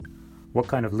What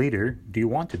kind of leader do you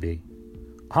want to be?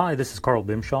 Hi, this is Carl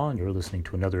Bimshaw, and you're listening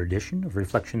to another edition of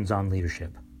Reflections on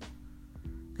Leadership.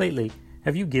 Lately,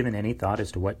 have you given any thought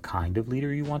as to what kind of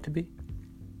leader you want to be?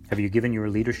 Have you given your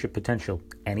leadership potential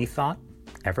any thought,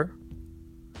 ever?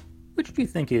 Which do you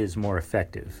think is more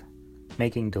effective,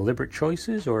 making deliberate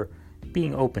choices or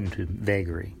being open to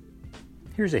vagary?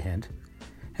 Here's a hint.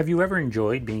 Have you ever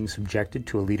enjoyed being subjected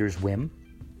to a leader's whim?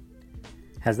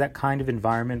 Has that kind of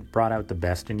environment brought out the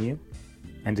best in you?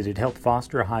 And did it help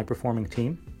foster a high-performing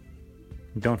team?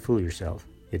 Don't fool yourself.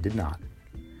 It did not.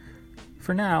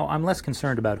 For now, I'm less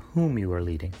concerned about whom you are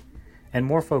leading, and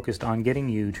more focused on getting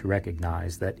you to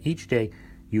recognize that each day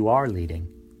you are leading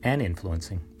and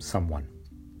influencing someone.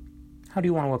 How do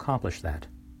you want to accomplish that?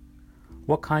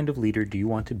 What kind of leader do you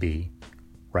want to be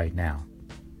right now?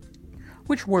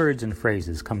 Which words and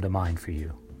phrases come to mind for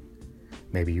you?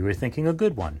 Maybe you were thinking a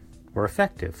good one, or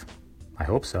effective. I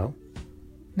hope so.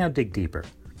 Now dig deeper.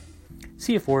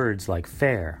 See if words like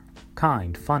fair,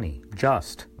 kind, funny,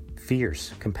 just,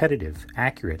 fierce, competitive,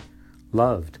 accurate,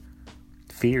 loved,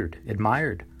 feared,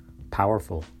 admired,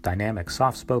 powerful, dynamic,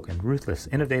 soft-spoken, ruthless,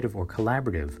 innovative, or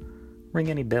collaborative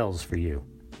ring any bells for you.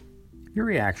 Your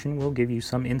reaction will give you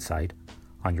some insight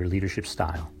on your leadership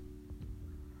style.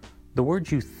 The words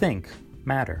you think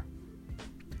matter.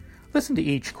 Listen to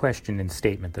each question and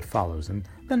statement that follows, and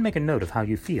then make a note of how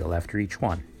you feel after each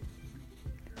one.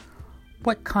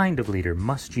 What kind of leader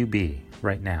must you be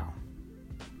right now?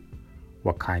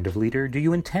 What kind of leader do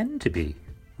you intend to be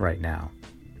right now?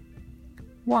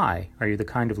 Why are you the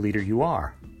kind of leader you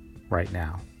are right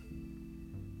now?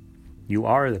 You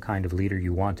are the kind of leader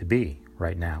you want to be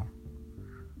right now.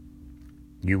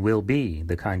 You will be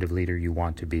the kind of leader you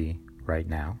want to be right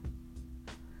now.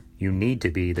 You need to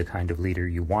be the kind of leader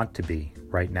you want to be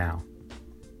right now.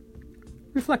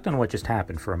 Reflect on what just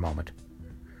happened for a moment.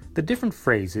 The different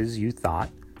phrases you thought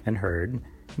and heard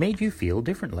made you feel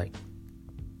differently.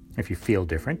 If you feel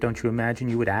different, don't you imagine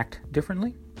you would act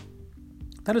differently?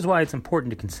 That is why it's important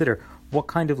to consider what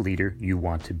kind of leader you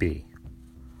want to be.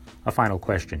 A final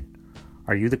question.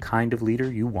 Are you the kind of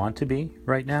leader you want to be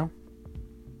right now?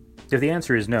 If the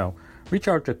answer is no, reach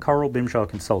out to Carl Bimshaw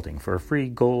Consulting for a free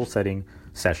goal-setting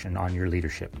session on your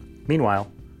leadership. Meanwhile,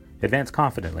 advance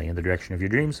confidently in the direction of your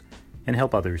dreams and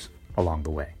help others along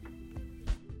the way.